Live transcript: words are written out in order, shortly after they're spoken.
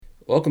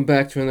Welcome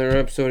back to another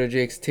episode of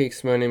Jake's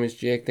Takes. My name is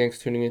Jake. Thanks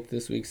for tuning into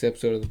this week's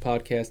episode of the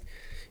podcast.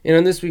 And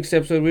on this week's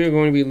episode, we are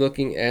going to be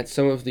looking at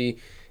some of the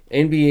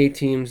NBA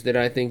teams that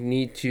I think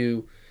need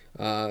to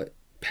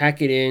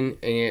pack it in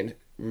and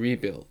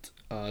rebuild.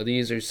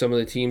 These are some of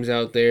the teams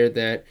out there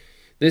that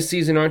this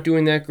season aren't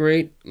doing that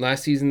great.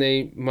 Last season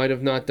they might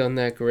have not done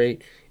that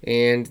great,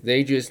 and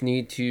they just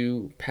need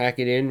to pack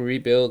it in,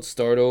 rebuild,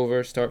 start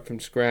over, start from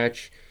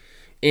scratch.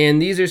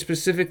 And these are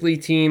specifically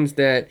teams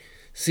that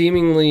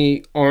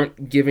seemingly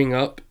aren't giving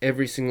up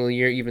every single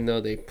year, even though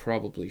they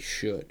probably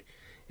should.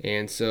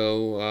 And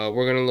so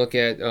we're going to look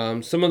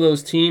at some of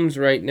those teams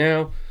right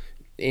now,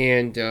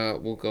 and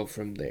we'll go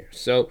from there.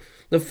 So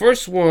the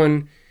first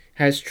one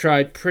has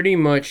tried pretty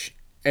much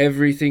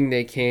everything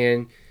they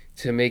can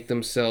to make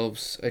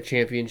themselves a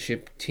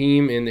championship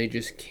team, and they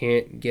just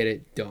can't get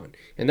it done.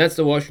 And that's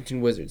the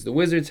Washington Wizards. The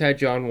Wizards had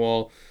John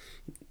Wall.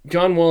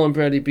 John Wall and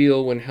Bradley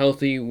Beal, when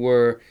healthy,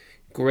 were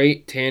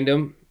great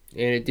tandem,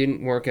 and it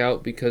didn't work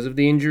out because of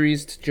the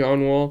injuries to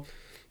John Wall.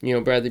 You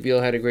know, Bradley Beal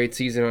had a great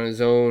season on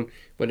his own,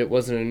 but it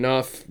wasn't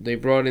enough. They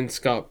brought in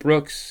Scott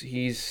Brooks.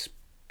 He's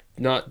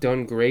not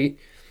done great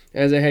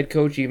as a head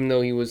coach, even though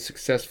he was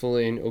successful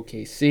in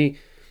OKC.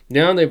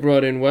 Now they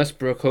brought in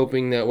Westbrook,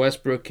 hoping that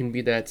Westbrook can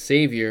be that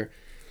savior.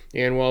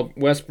 And while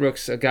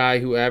Westbrook's a guy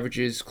who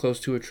averages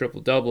close to a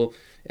triple-double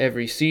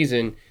every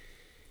season,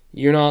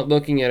 you're not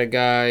looking at a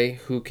guy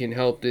who can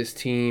help this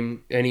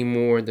team any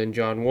more than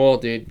John Wall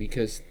did,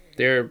 because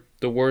they're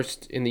the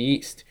worst in the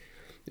East.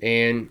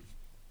 And,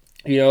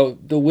 you know,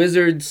 the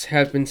Wizards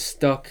have been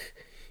stuck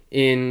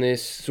in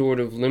this sort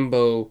of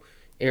limbo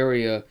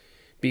area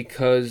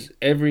because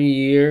every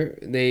year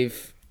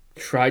they've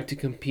tried to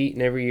compete,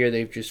 and every year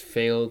they've just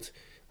failed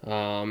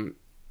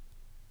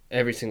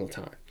every single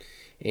time.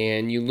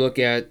 And you look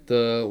at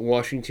the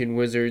Washington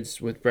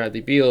Wizards with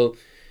Bradley Beal,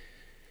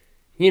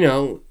 you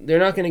know, they're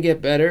not going to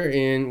get better,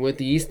 and with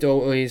the East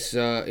always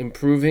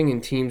improving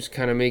and teams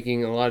kind of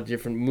making a lot of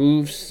different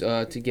moves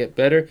to get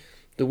better,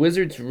 the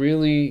Wizards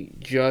really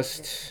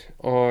just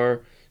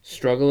are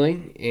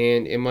struggling,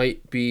 and it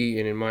might be,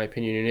 and in my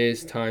opinion it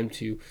is, time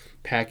to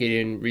pack it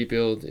in,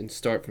 rebuild, and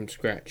start from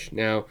scratch.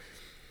 Now,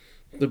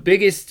 the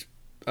biggest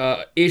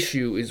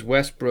issue is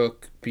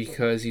Westbrook,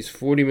 because he's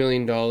 $40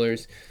 million,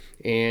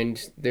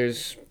 and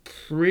there's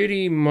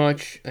pretty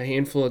much a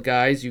handful of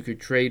guys you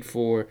could trade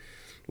for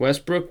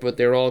Westbrook, but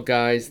they're all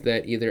guys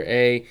that either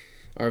A,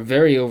 are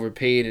very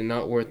overpaid and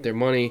not worth their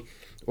money,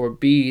 or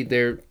B,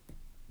 they're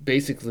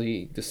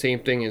basically the same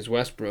thing as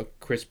Westbrook,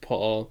 Chris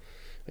Paul,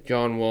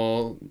 John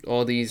Wall,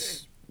 all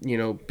these, you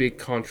know, big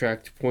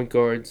contract point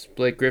guards.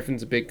 Blake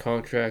Griffin's a big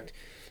contract.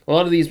 A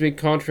lot of these big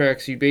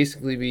contracts, you'd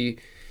basically be,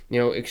 you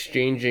know,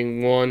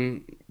 exchanging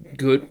one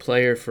good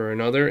player for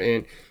another,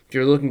 and if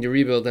you're looking to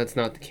rebuild, that's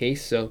not the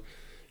case. So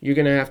you're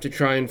going to have to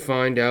try and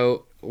find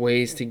out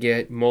ways to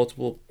get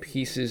multiple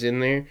pieces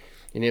in there.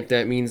 And if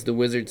that means the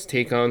Wizards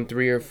take on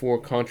 3 or 4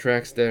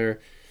 contracts that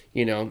are,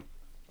 you know,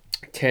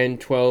 10,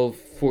 12,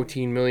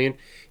 14 million,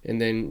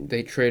 and then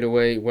they trade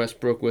away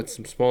Westbrook with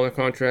some smaller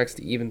contracts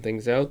to even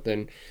things out,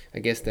 then I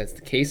guess that's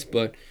the case.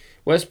 But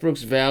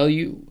Westbrook's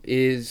value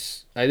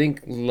is, I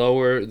think,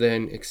 lower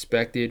than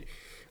expected,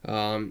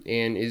 and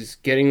is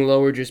getting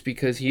lower just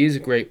because he is a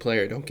great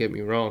player, don't get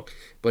me wrong,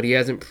 but he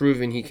hasn't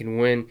proven he can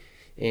win.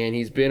 And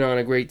he's been on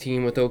a great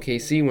team with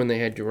OKC when they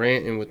had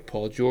Durant and with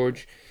Paul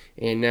George,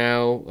 and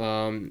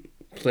now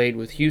played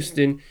with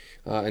Houston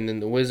and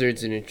then the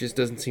Wizards, and it just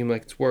doesn't seem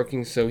like it's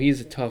working, so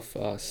he's a tough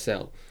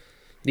sell.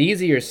 The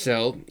easier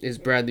sell is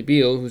Bradley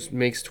Beal, who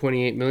makes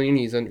 $28 million.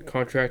 He's under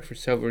contract for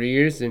several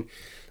years, and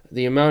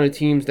the amount of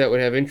teams that would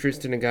have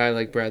interest in a guy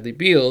like Bradley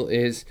Beal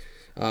is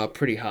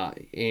pretty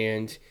high.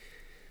 And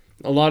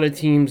a lot of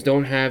teams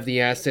don't have the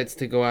assets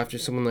to go after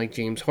someone like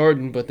James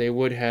Harden, but they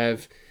would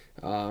have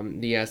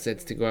the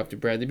assets to go after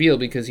Bradley Beal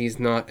because he's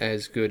not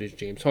as good as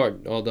James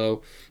Harden.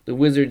 Although the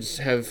Wizards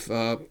have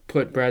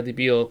put Bradley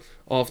Beal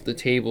off the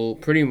table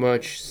pretty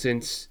much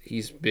since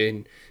he's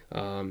been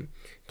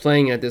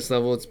playing at this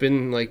level. It's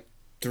been like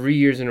 3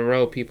 years in a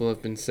row people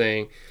have been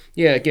saying,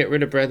 yeah, get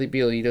rid of Bradley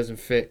Beal, he doesn't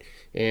fit.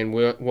 And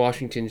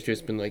Washington's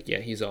just been like, yeah,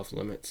 he's off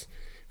limits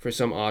for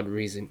some odd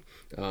reason.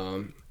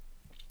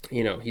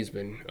 You know, he's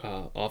been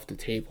off the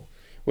table,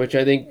 which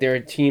I think there are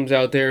teams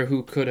out there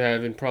who could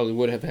have and probably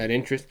would have had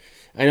interest.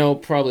 I know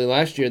probably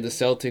last year the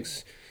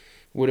Celtics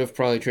would have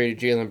probably traded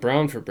Jaylen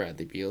Brown for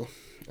Bradley Beal,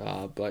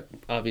 but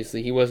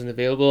obviously he wasn't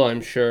available. I'm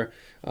sure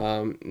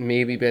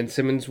maybe Ben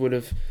Simmons would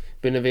have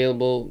been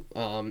available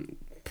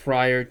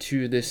prior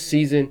to this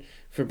season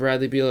for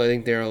Bradley Beal. I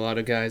think there are a lot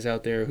of guys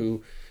out there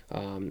who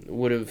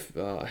would have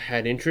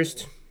had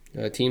interest,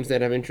 teams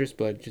that have interest,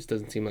 but it just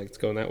doesn't seem like it's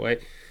going that way.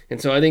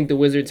 And so I think the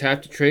Wizards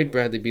have to trade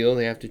Bradley Beal.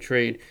 They have to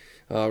trade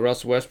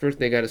Russell Westbrook.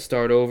 They got to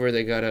start over.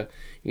 They got to,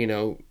 you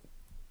know,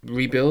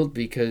 rebuild,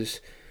 because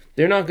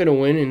they're not going to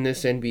win in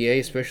this NBA,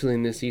 especially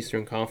in this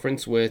Eastern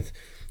Conference with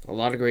a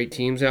lot of great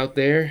teams out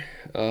there.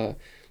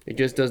 It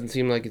just doesn't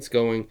seem like it's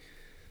going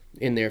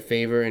in their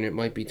favor, and it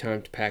might be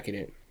time to pack it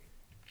in.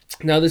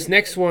 Now, this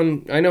next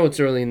one, I know it's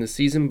early in the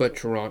season, but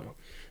Toronto.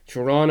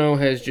 Toronto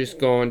has just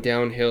gone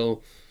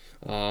downhill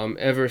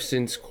ever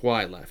since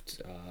Kawhi left.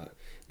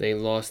 They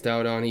lost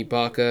out on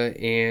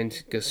Ibaka and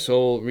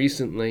Gasol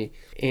recently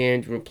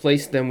and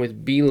replaced them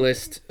with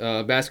B-list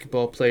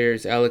basketball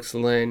players Alex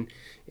Len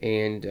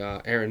and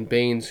Aaron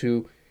Baines,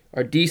 who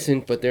are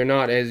decent, but they're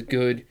not as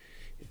good,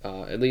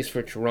 at least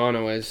for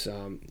Toronto, as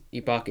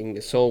Ibaka and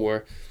Gasol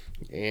were.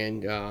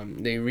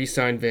 And they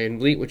re-signed Van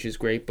Vliet, which is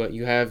great, but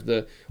you have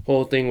the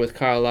whole thing with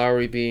Kyle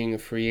Lowry being a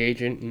free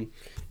agent, and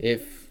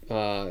if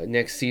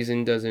next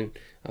season doesn't,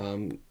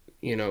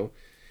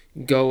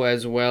 go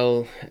as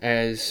well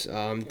as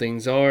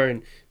things are,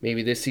 and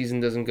maybe this season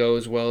doesn't go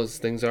as well as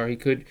things are, he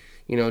could,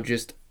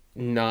 just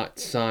not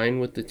sign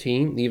with the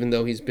team, even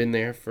though he's been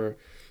there for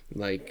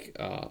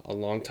a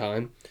long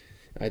time.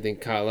 I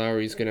think Kyle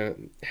Lowry's going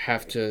to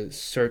have to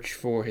search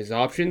for his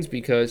options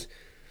because,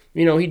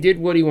 he did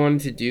what he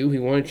wanted to do. He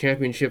won a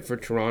championship for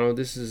Toronto.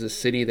 This is a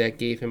city that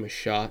gave him a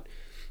shot.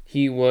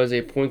 He was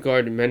a point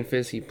guard in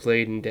Memphis. He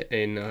played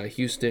in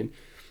Houston.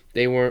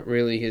 They weren't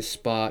really his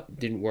spot.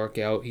 Didn't work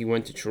out. He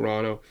went to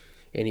Toronto,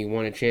 and he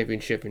won a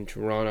championship in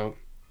Toronto.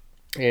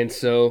 And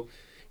so,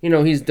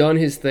 he's done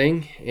his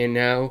thing, and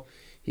now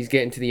he's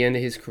getting to the end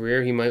of his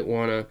career. He might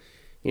want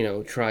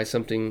to, try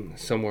something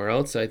somewhere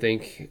else. I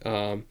think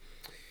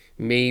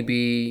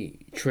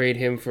maybe trade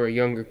him for a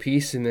younger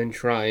piece and then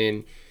try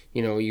and,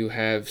 you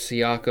have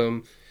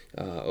Siakam,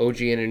 OG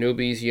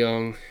Anunoby's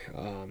young.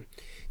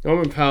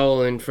 Norman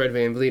Powell and Fred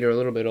VanVleet are a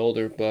little bit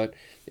older, but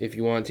if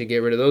you want to get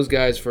rid of those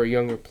guys for a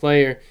younger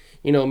player,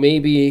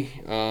 maybe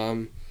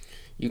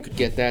you could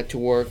get that to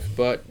work.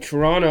 But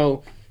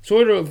Toronto,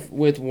 sort of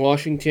with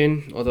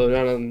Washington, although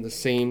not on the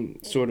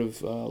same sort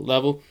of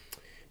level,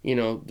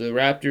 the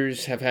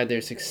Raptors have had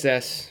their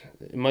success.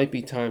 It might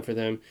be time for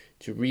them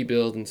to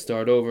rebuild and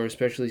start over,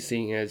 especially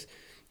seeing as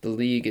the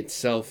league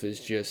itself is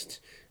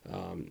just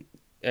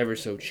ever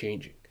so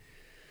changing.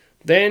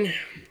 Then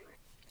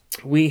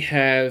we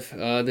have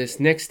this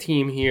next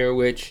team here,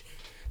 which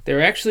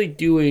they're actually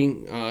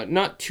doing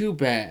not too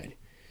bad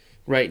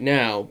right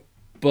now,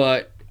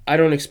 but I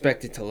don't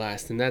expect it to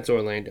last, and that's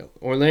Orlando.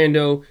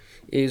 Orlando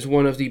is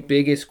one of the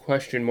biggest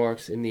question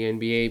marks in the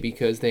NBA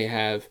because they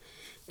have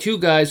two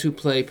guys who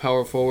play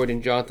power forward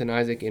in Jonathan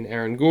Isaac and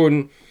Aaron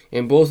Gordon,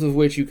 and both of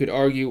which you could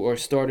argue are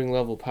starting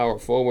level power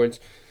forwards.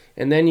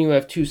 And then you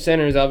have two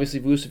centers. Obviously,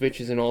 Vucevic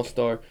is an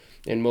all-star,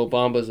 and Mo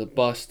Bamba's a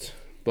bust,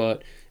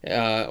 but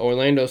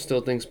Orlando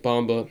still thinks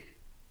Bamba,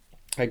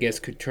 I guess,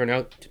 could turn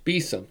out to be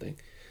something.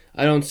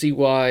 I don't see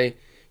why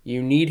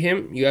you need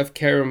him. You have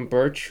Kerem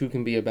Birch, who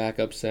can be a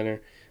backup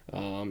center,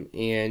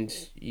 and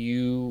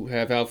you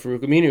have Al-Farouq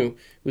Aminu,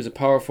 who's a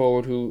power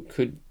forward who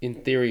could, in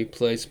theory,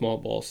 play small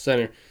ball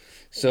center.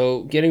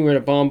 So getting rid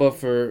of Bamba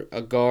for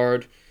a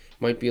guard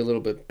might be a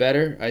little bit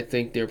better. I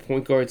think their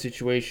point guard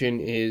situation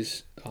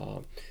is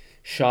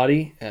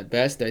shoddy at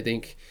best. I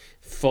think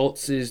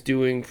Fultz is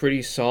doing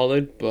pretty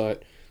solid,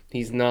 but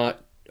he's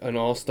not an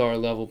all-star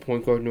level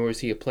point guard, nor is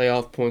he a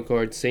playoff point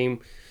guard. Same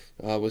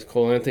with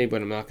Cole Anthony,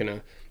 but I'm not going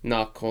to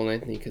knock Cole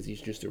Anthony because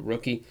he's just a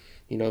rookie.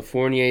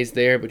 Fournier's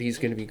there, but he's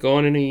going to be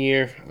gone in a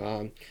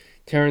year.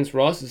 Terrence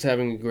Ross is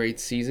having a great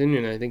season,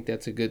 and I think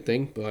that's a good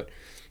thing. But,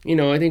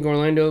 I think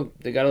Orlando,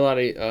 they got a lot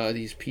of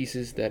these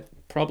pieces that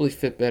probably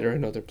fit better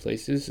in other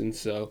places. And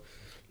so,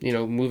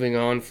 moving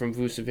on from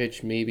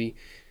Vucevic, maybe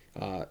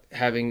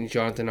having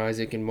Jonathan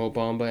Isaac and Mo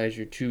Bamba as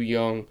your two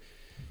young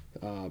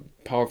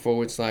power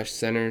forward /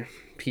 center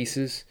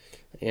pieces.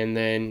 And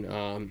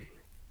then,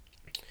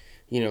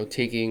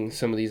 taking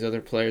some of these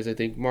other players. I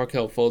think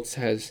Markelle Fultz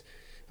has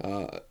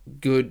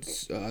good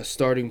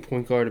starting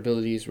point guard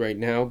abilities right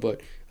now,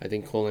 but I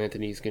think Cole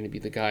Anthony is going to be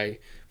the guy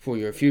for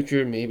your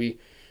future. Maybe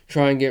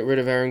try and get rid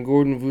of Aaron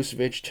Gordon,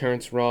 Vucevic,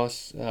 Terrence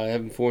Ross,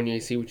 Evan Fournier,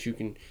 see what you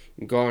can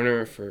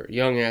garner for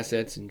young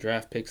assets and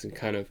draft picks and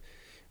kind of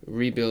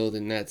rebuild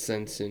in that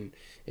sense and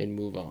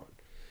move on.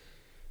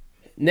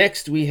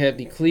 Next, we have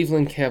the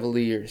Cleveland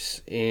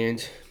Cavaliers,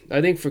 and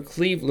I think for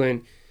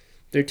Cleveland,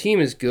 their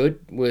team is good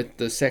with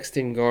the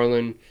Sexton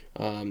Garland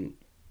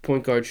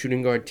point guard,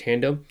 shooting guard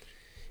tandem.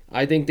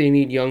 I think they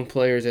need young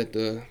players at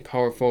the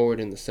power forward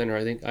and the center.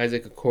 I think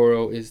Isaac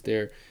Okoro is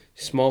their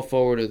small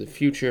forward of the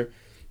future.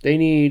 They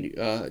need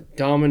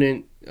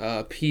dominant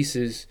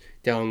pieces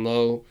down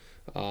low,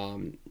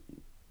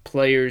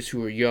 players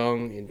who are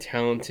young and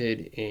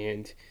talented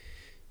and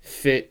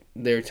fit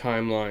their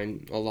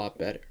timeline a lot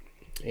better.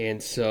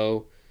 And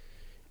so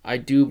I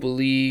do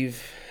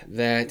believe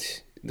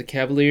that the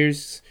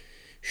Cavaliers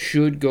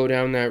should go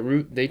down that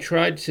route. They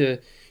tried to,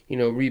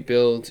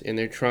 rebuild, and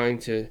they're trying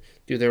to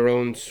do their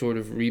own sort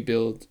of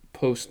rebuild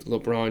post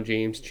LeBron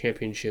James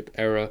championship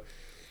era.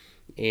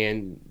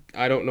 And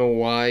I don't know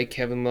why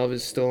Kevin Love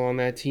is still on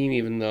that team,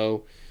 even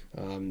though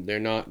they're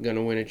not going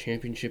to win a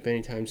championship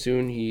anytime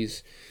soon.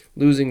 He's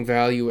losing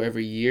value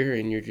every year,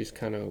 and you're just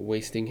kind of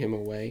wasting him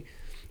away.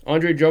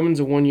 Andre Drummond's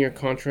a one-year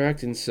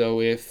contract, and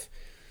so if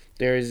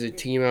there is a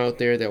team out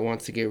there that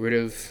wants to get rid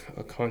of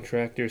a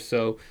contract or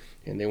so,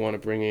 and they want to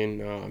bring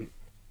in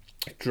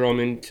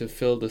Drummond to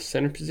fill the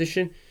center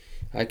position,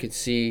 I could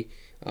see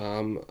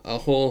A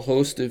whole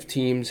host of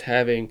teams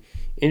having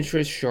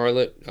interest.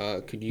 Charlotte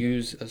could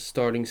use a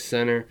starting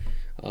center.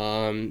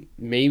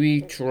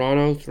 Maybe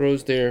Toronto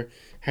throws their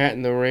hat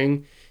in the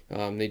ring.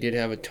 They did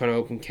have a ton of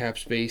open cap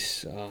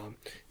space.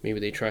 Maybe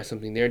they try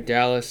something there.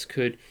 Dallas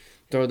could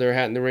throw their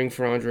hat in the ring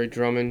for Andre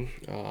Drummond,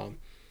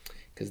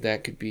 because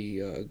that could be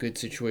a good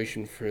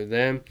situation for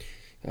them.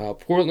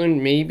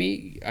 Portland,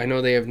 maybe. I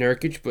know they have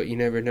Nurkic, but you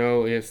never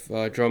know if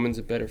Drummond's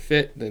a better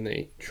fit. Then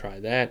they try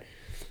that.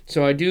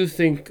 So I do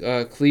think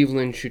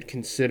Cleveland should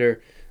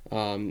consider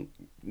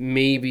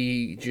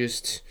maybe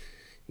just,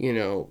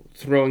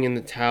 throwing in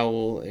the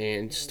towel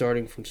and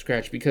starting from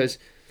scratch, because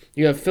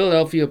you have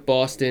Philadelphia,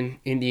 Boston,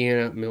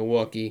 Indiana,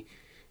 Milwaukee.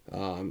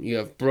 You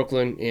have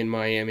Brooklyn and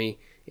Miami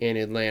and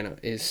Atlanta.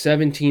 Is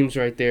 7 teams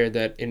right there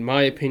that, in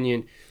my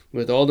opinion,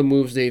 with all the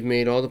moves they've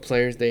made, all the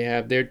players they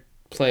have, they're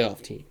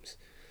playoff teams.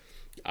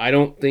 I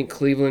don't think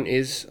Cleveland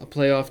is a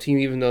playoff team,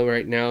 even though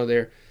right now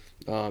they're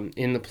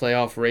in the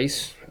playoff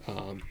race.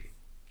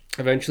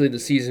 Eventually, the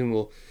season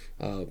will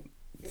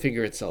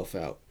figure itself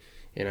out.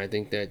 And I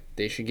think that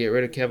they should get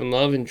rid of Kevin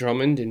Love and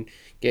Drummond and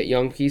get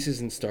young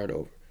pieces and start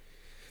over.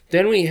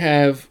 Then we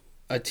have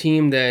a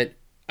team that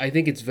I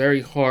think it's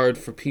very hard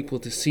for people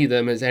to see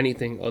them as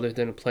anything other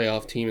than a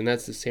playoff team, and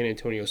that's the San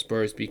Antonio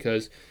Spurs,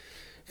 because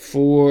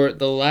for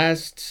the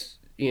last,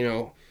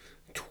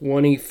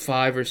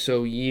 25 or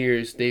so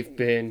years, they've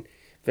been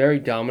very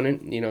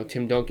dominant.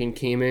 Tim Duncan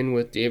came in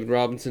with David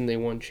Robinson. They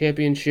won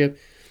championship.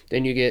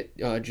 Then you get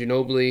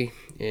Ginobili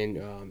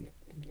and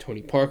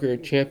Tony Parker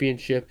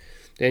championship.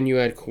 Then you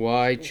had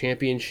Kawhi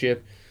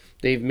championship.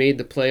 They've made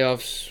the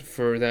playoffs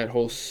for that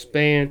whole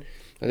span.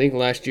 I think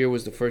last year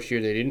was the first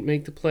year they didn't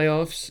make the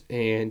playoffs.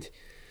 And,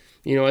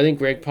 I think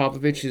Greg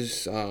Popovich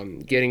is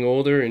getting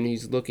older, and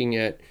he's looking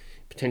at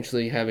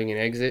potentially having an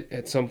exit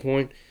at some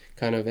point,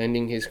 kind of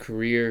ending his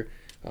career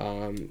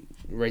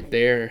right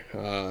there,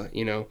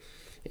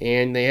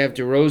 And they have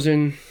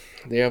DeRozan,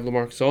 they have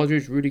LaMarcus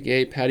Aldridge, Rudy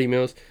Gay, Patty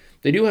Mills.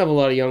 They do have a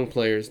lot of young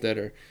players that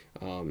are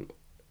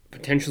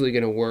potentially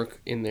going to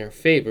work in their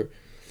favor.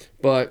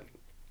 But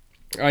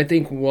I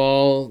think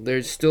while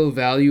there's still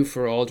value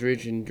for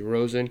Aldridge and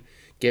DeRozan,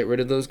 get rid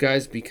of those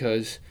guys,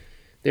 because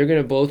they're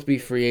going to both be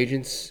free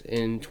agents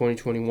in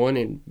 2021,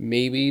 and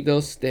maybe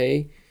they'll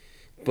stay.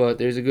 But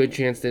there's a good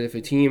chance that if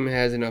a team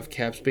has enough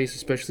cap space,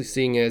 especially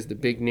seeing as the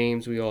big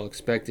names we all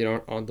expected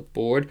aren't on the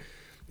board,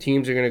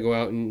 teams are going to go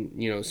out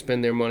and,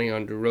 spend their money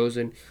on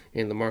DeRozan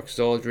and LaMarcus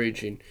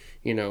Aldridge. And,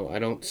 I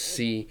don't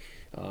see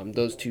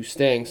those two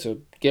staying. So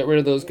get rid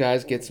of those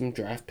guys, get some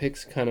draft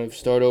picks, kind of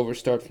start over,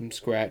 start from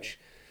scratch,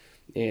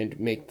 and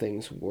make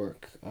things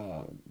work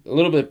a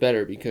little bit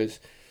better, because,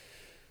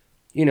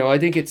 I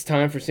think it's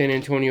time for San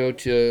Antonio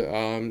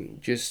to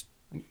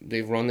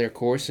they've run their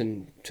course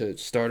and to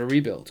start a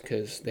rebuild,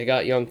 because they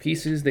got young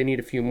pieces. They need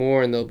a few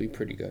more, and they'll be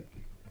pretty good.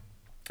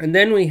 And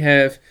then we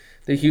have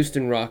the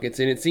Houston Rockets,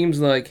 and it seems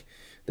like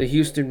the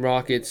Houston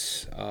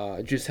Rockets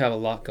just have a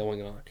lot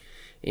going on.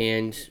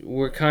 And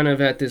we're kind of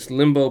at this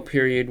limbo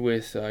period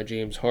with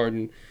James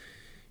Harden.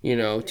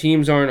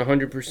 Teams aren't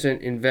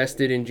 100%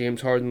 invested in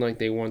James Harden like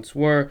they once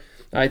were.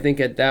 I think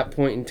at that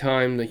point in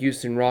time, the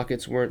Houston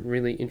Rockets weren't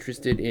really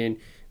interested in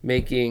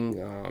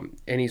making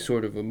any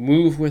sort of a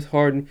move with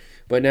Harden.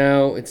 But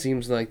now it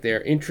seems like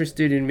they're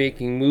interested in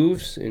making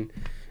moves, and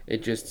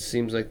it just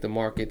seems like the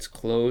market's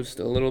closed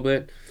a little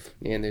bit,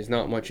 and there's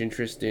not much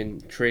interest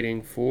in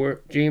trading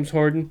for James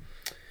Harden.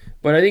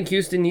 But I think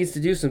Houston needs to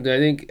do something. I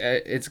think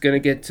it's going to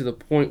get to the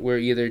point where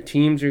either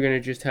teams are going to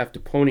just have to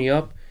pony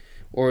up,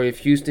 or if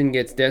Houston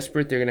gets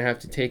desperate, they're going to have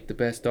to take the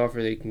best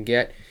offer they can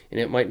get. And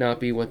it might not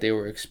be what they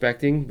were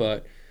expecting,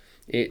 but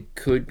it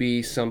could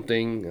be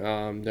something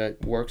that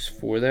works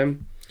for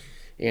them.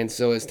 And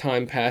so as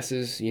time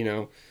passes,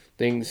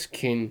 things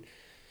can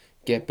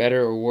get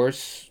better or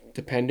worse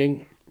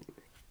depending.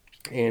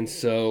 And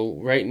so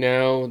right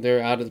now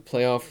they're out of the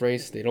playoff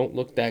race. They don't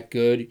look that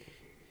good.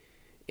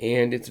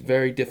 And it's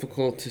very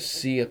difficult to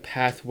see a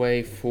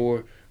pathway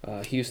for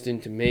Houston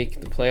to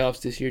make the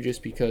playoffs this year,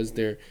 just because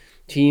their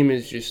team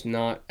is just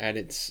not at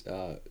its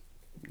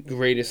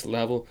greatest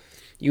level.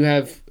 You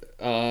have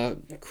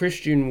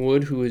Christian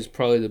Wood, who is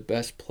probably the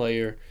best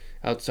player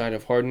outside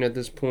of Harden at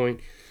this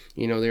point.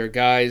 There are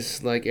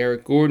guys like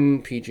Eric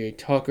Gordon, PJ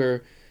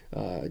Tucker,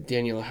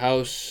 Daniel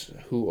House,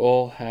 who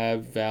all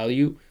have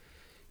value.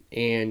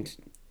 And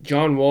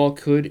John Wall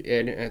could,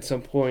 and at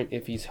some point,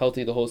 if he's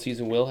healthy the whole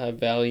season, will have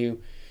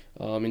value.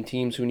 And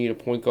teams who need a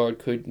point guard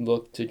could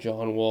look to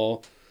John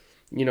Wall.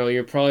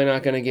 You're probably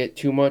not going to get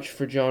too much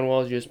for John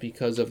Wall, just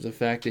because of the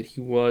fact that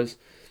he was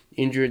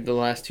injured the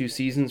last 2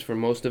 seasons for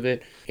most of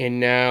it. And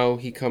now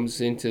he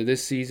comes into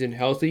this season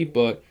healthy.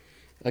 But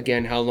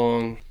again, how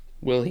long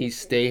will he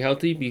stay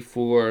healthy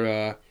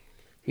before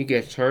he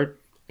gets hurt?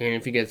 And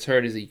if he gets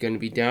hurt, is he going to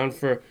be down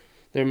for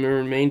the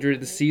remainder of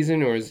the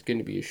season, or is it going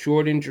to be a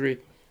short injury?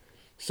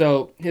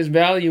 So his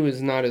value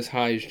is not as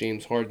high as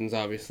James Harden's,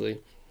 obviously.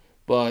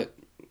 But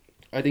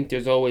I think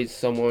there's always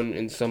someone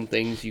and some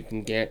things you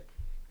can get.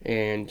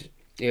 And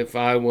if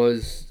I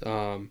was,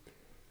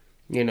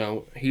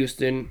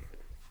 Houston,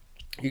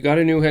 You got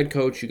a new head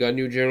coach, you got a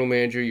new general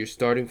manager, you're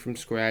starting from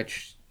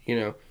scratch.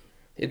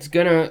 It's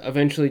gonna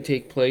eventually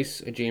take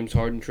place, a James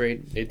Harden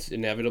trade. It's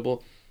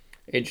inevitable.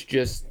 It's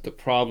just the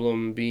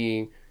problem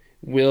being,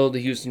 will the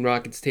Houston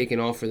Rockets take an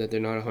offer that they're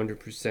not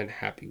 100%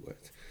 happy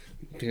with?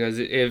 Because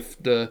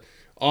if the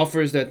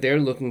offers that they're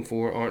looking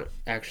for aren't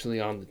actually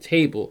on the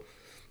table,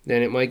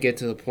 then it might get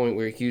to the point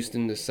where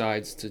Houston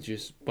decides to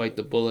just bite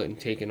the bullet and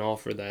take an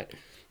offer that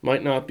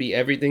might not be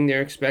everything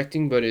they're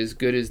expecting, but as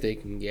good as they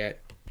can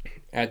get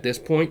at this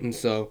point. And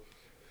so,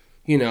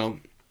 you know,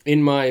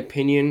 in my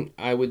opinion,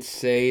 I would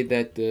say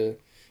that the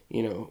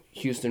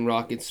Houston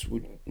Rockets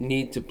would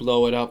need to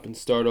blow it up and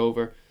start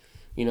over.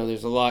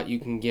 There's a lot you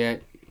can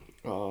get,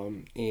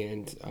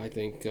 and I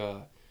think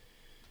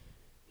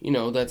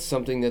that's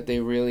something that they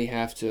really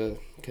have to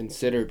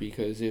consider,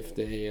 because if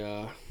they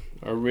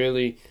are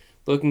really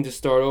looking to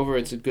start over,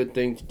 it's a good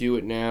thing to do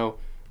it now.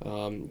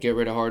 Get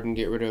rid of Harden,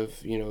 get rid of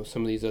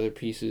some of these other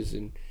pieces,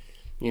 and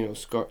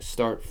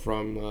start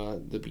from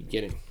the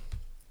beginning.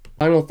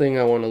 Final thing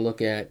I want to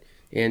look at,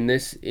 and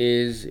this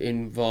is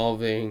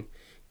involving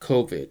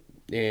COVID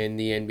in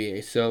the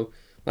NBA. So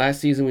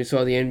last season we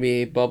saw the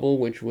NBA bubble,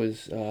 which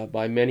was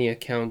by many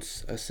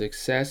accounts a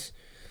success,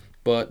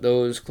 but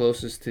those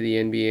closest to the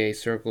NBA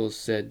circles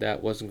said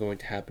that wasn't going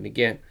to happen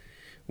again.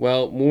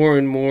 Well, more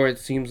and more it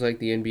seems like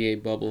the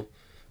NBA bubble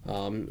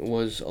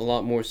was a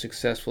lot more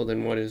successful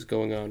than what is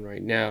going on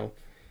right now.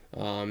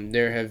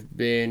 There have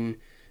been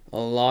a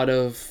lot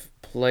of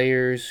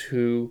players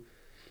who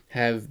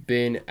have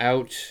been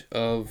out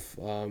of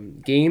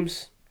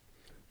games.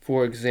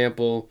 For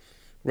example,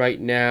 right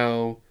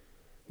now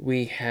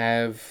we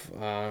have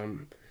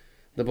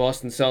the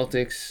Boston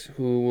Celtics,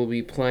 who will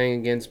be playing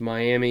against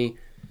Miami.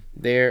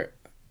 There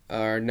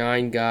are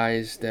 9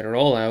 guys that are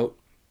all out.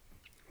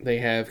 They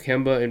have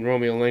Kemba and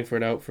Romeo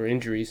Langford out for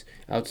injuries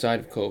outside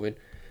of COVID.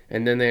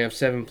 And then they have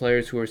 7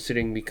 players who are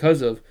sitting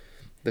because of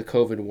the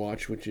COVID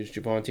watch, which is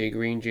Javonte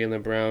Green,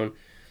 Jaylen Brown,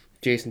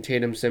 Jason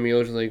Tatum, Semi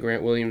Ojeleye,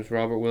 Grant Williams,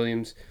 Robert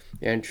Williams,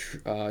 and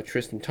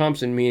Tristan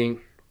Thompson,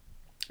 meaning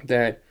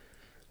that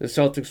the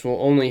Celtics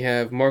will only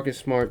have Marcus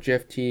Smart,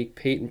 Jeff Teague,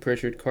 Peyton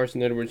Pritchard,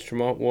 Carson Edwards,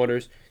 Tremont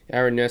Waters,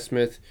 Aaron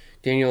Nesmith,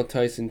 Daniel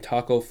Tyson,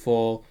 Taco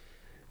Fall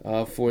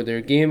for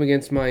their game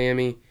against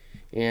Miami,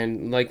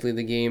 and likely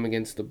the game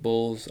against the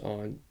Bulls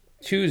on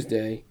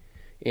Tuesday,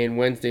 and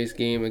Wednesday's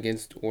game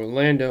against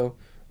Orlando.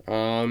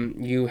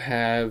 You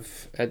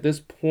have, at this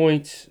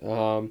point,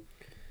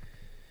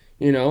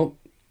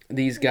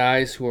 these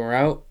guys who are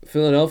out.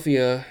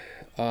 Philadelphia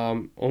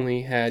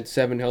only had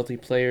 7 healthy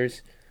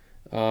players,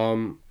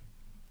 and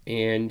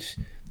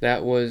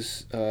that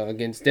was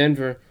against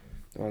Denver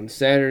on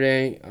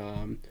Saturday.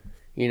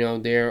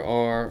 There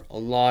are a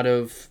lot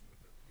of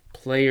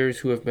players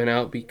who have been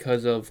out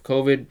because of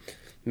COVID.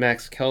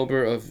 Max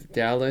Kelber of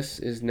Dallas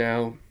is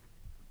now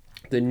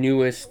the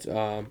newest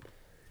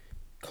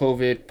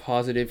COVID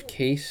positive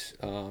case.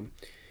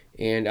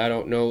 And I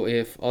don't know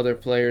if other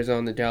players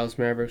on the Dallas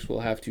Mavericks will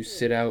have to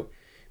sit out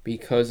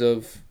because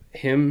of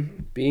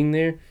him being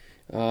there.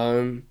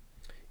 Jalen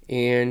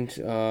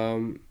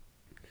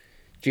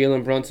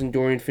Brunson,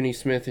 Dorian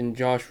Finney-Smith, and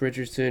Josh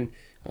Richardson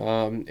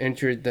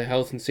entered the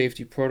health and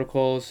safety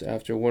protocols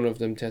after one of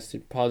them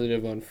tested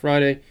positive on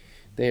Friday.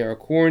 They are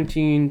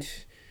quarantined,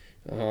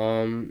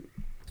 they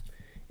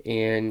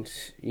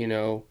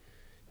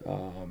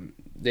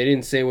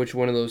didn't say which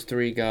one of those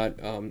 3 got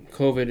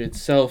COVID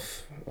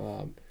itself.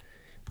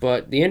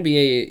 But the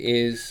NBA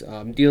is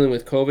dealing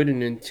with COVID,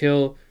 and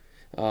until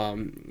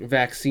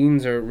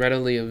vaccines are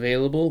readily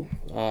available,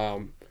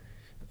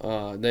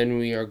 then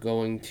we are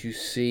going to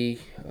see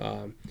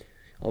a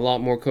lot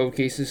more COVID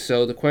cases.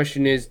 So the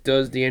question is,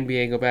 does the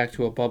NBA go back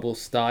to a bubble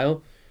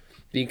style?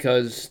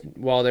 Because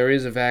while there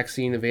is a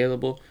vaccine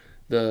available,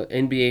 the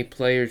NBA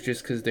players,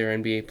 just because they're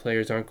NBA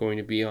players, aren't going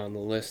to be on the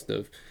list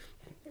of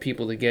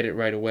people to get it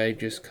right away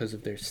just because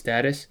of their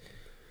status.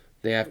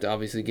 They have to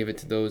obviously give it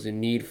to those in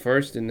need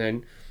first, and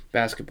then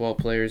basketball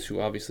players who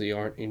obviously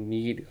aren't in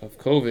need of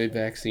COVID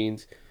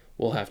vaccines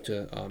will have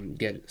to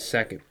get it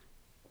second.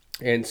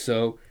 And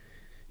so,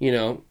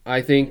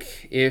 I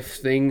think if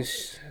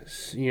things,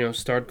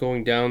 start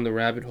going down the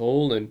rabbit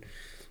hole, and,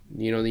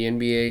 the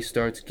NBA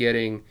starts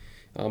getting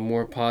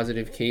more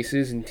positive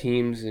cases, and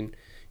teams and,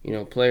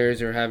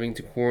 players are having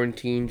to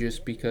quarantine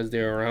just because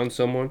they're around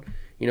someone.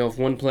 If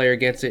one player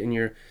gets it and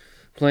you're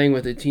playing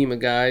with a team of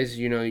guys,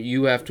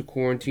 you have to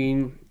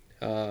quarantine,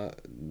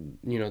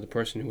 the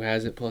person who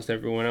has it plus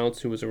everyone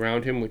else who was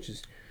around him, which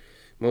is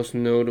most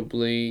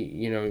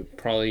notably,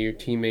 probably your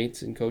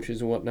teammates and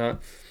coaches and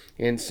whatnot.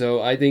 And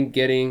so I think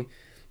getting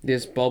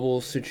this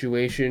bubble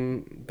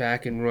situation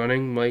back and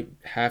running might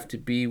have to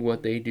be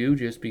what they do,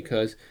 just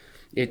because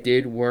it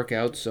did work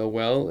out so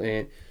well.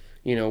 And,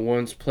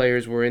 once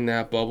players were in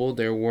that bubble,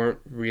 there weren't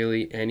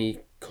really any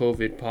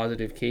COVID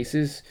positive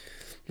cases.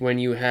 When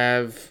you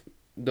have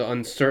the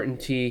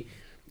uncertainty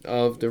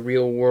of the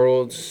real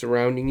world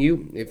surrounding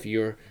you, if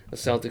you're a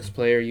Celtics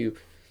player,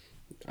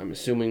 I'm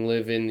assuming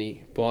live in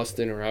the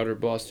Boston or outer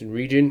Boston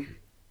region,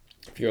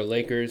 If you're a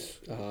Lakers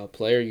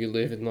player, you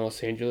live in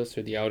Los Angeles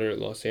or the outer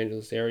Los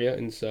Angeles area,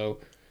 and so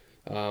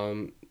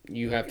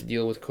you have to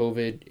deal with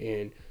COVID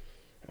in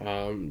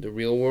the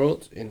real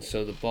world. And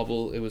so the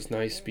bubble, it was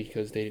nice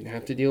because they didn't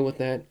have to deal with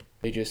that.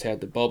 They just had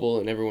the bubble,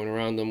 and everyone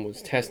around them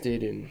was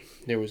tested, and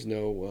there was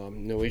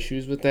no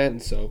issues with that.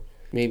 And so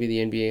maybe the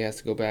NBA has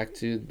to go back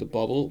to the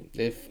bubble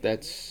if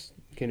that's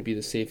going to be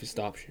the safest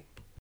option.